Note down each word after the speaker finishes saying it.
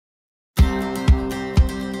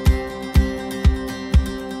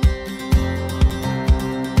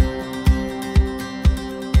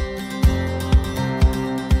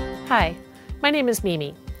Hi, my name is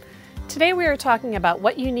Mimi. Today we are talking about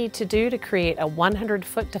what you need to do to create a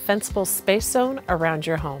 100-foot defensible space zone around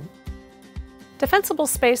your home. Defensible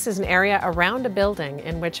space is an area around a building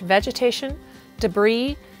in which vegetation,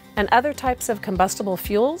 debris, and other types of combustible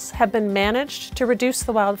fuels have been managed to reduce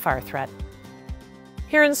the wildfire threat.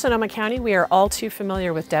 Here in Sonoma County, we are all too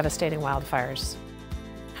familiar with devastating wildfires.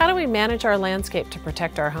 How do we manage our landscape to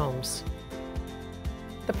protect our homes?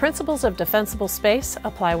 The principles of defensible space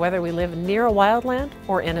apply whether we live near a wildland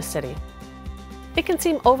or in a city. It can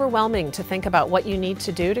seem overwhelming to think about what you need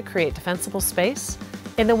to do to create defensible space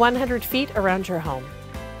in the 100 feet around your home.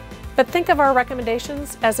 But think of our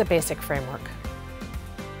recommendations as a basic framework.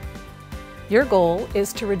 Your goal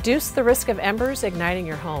is to reduce the risk of embers igniting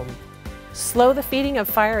your home, slow the feeding of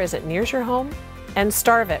fire as it nears your home, and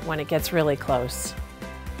starve it when it gets really close.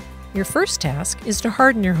 Your first task is to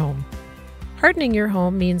harden your home. Hardening your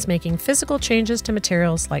home means making physical changes to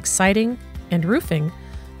materials like siding and roofing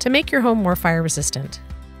to make your home more fire resistant.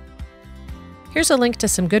 Here's a link to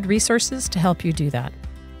some good resources to help you do that.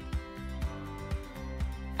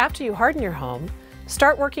 After you harden your home,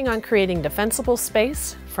 start working on creating defensible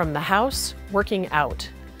space from the house working out.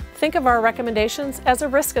 Think of our recommendations as a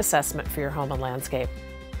risk assessment for your home and landscape.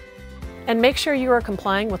 And make sure you are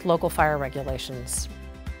complying with local fire regulations.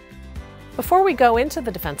 Before we go into the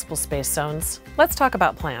defensible space zones, let's talk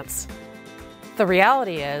about plants. The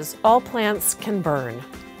reality is, all plants can burn.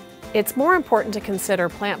 It's more important to consider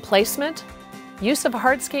plant placement, use of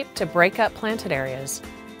hardscape to break up planted areas,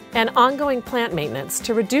 and ongoing plant maintenance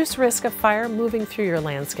to reduce risk of fire moving through your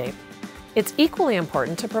landscape. It's equally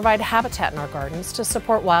important to provide habitat in our gardens to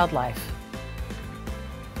support wildlife.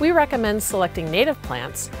 We recommend selecting native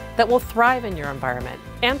plants that will thrive in your environment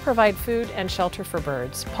and provide food and shelter for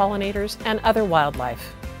birds, pollinators, and other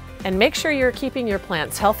wildlife. And make sure you're keeping your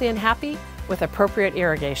plants healthy and happy with appropriate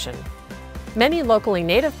irrigation. Many locally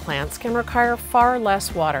native plants can require far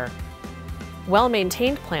less water.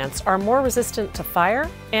 Well-maintained plants are more resistant to fire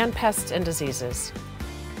and pests and diseases.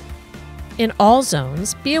 In all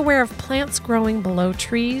zones, be aware of plants growing below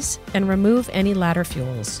trees and remove any ladder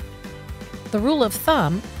fuels. The rule of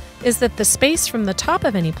thumb is that the space from the top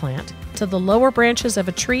of any plant to the lower branches of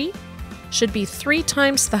a tree should be 3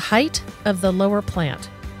 times the height of the lower plant,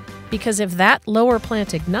 because if that lower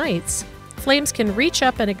plant ignites, flames can reach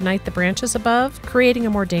up and ignite the branches above, creating a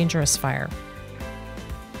more dangerous fire.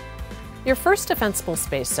 Your first defensible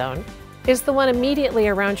space zone is the one immediately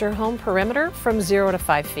around your home perimeter from 0 to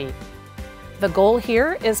 5 feet. The goal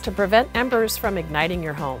here is to prevent embers from igniting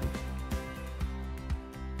your home.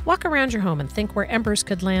 Walk around your home and think where embers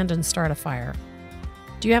could land and start a fire.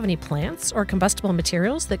 Do you have any plants or combustible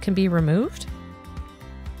materials that can be removed?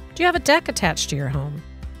 Do you have a deck attached to your home?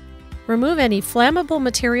 Remove any flammable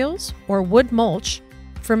materials or wood mulch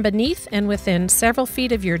from beneath and within several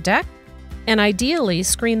feet of your deck, and ideally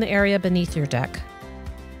screen the area beneath your deck.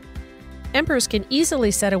 Embers can easily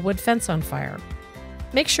set a wood fence on fire.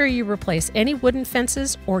 Make sure you replace any wooden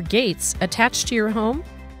fences or gates attached to your home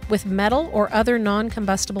with metal or other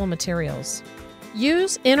non-combustible materials.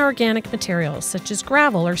 Use inorganic materials such as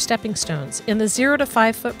gravel or stepping stones in the 0 to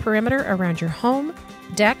 5 foot perimeter around your home,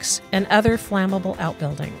 decks, and other flammable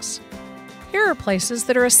outbuildings. Here are places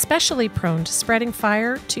that are especially prone to spreading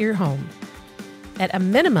fire to your home. At a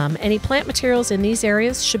minimum, any plant materials in these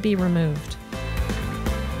areas should be removed.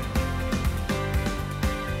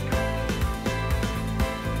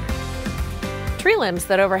 Tree limbs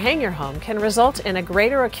that overhang your home can result in a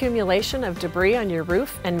greater accumulation of debris on your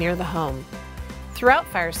roof and near the home. Throughout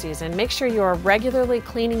fire season, make sure you are regularly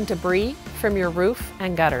cleaning debris from your roof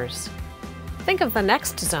and gutters. Think of the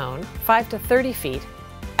next zone, 5 to 30 feet,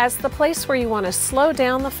 as the place where you want to slow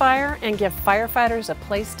down the fire and give firefighters a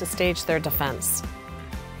place to stage their defense.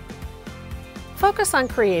 Focus on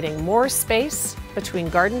creating more space between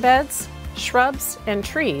garden beds, shrubs, and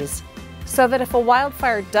trees so that if a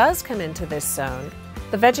wildfire does come into this zone,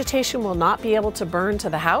 the vegetation will not be able to burn to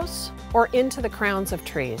the house or into the crowns of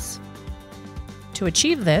trees. To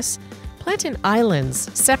achieve this, plant in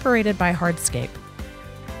islands separated by hardscape.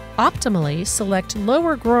 Optimally, select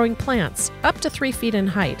lower growing plants up to 3 feet in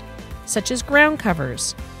height, such as ground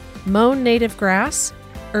covers, mown native grass,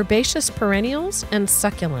 herbaceous perennials, and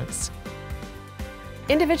succulents.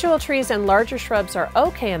 Individual trees and larger shrubs are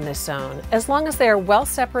okay in this zone as long as they are well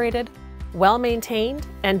separated, well maintained,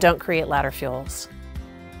 and don't create ladder fuels.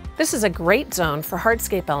 This is a great zone for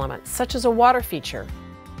hardscape elements such as a water feature,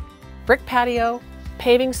 brick patio,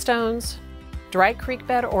 paving stones, dry creek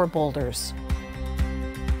bed, or boulders.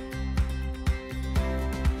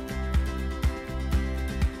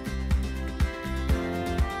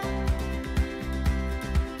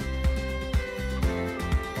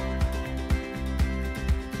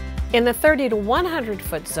 In the 30 to 100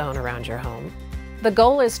 foot zone around your home, the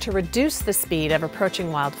goal is to reduce the speed of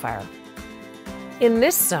approaching wildfire. In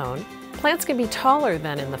this zone, plants can be taller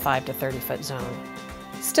than in the 5 to 30 foot zone,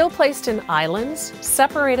 still placed in islands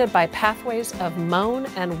separated by pathways of mown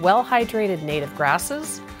and well-hydrated native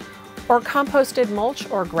grasses, or composted mulch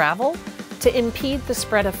or gravel to impede the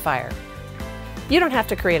spread of fire. You don't have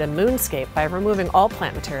to create a moonscape by removing all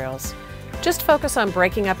plant materials. Just focus on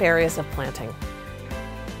breaking up areas of planting.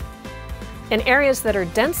 In areas that are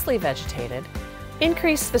densely vegetated,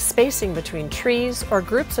 increase the spacing between trees or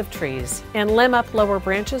groups of trees and limb up lower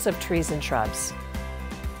branches of trees and shrubs.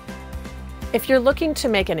 If you're looking to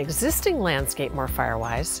make an existing landscape more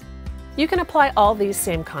fire-wise, you can apply all these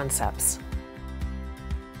same concepts.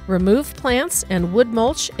 Remove plants and wood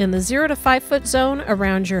mulch in the 0 to 5 foot zone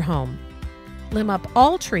around your home. Limb up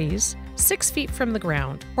all trees 6 feet from the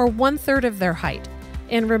ground, or 1/3 of their height,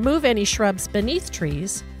 and remove any shrubs beneath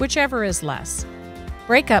trees, whichever is less.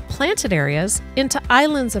 Break up planted areas into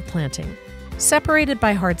islands of planting, separated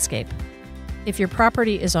by hardscape. If your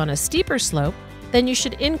property is on a steeper slope, then you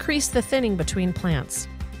should increase the thinning between plants.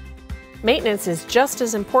 Maintenance is just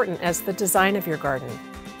as important as the design of your garden.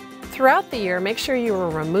 Throughout the year, make sure you are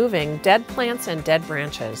removing dead plants and dead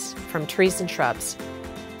branches from trees and shrubs.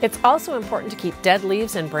 It's also important to keep dead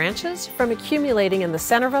leaves and branches from accumulating in the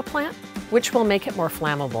center of a plant, which will make it more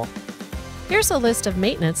flammable. Here's a list of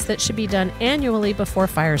maintenance that should be done annually before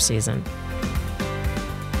fire season.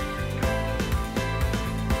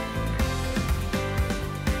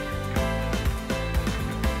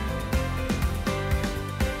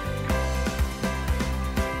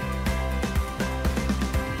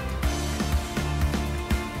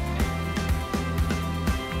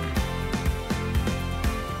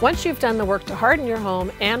 Once you've done the work to harden your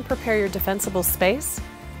home and prepare your defensible space,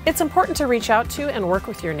 it's important to reach out to and work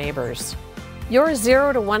with your neighbors. Your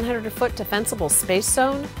 0 to 100 foot defensible space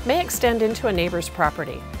zone may extend into a neighbor's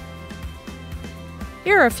property.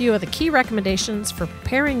 Here are a few of the key recommendations for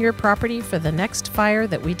preparing your property for the next fire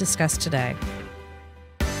that we discussed today.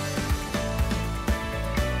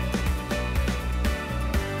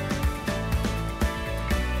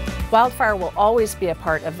 Wildfire will always be a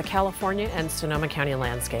part of the California and Sonoma County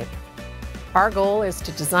landscape. Our goal is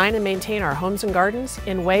to design and maintain our homes and gardens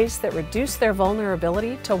in ways that reduce their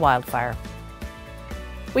vulnerability to wildfire.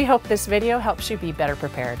 We hope this video helps you be better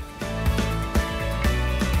prepared.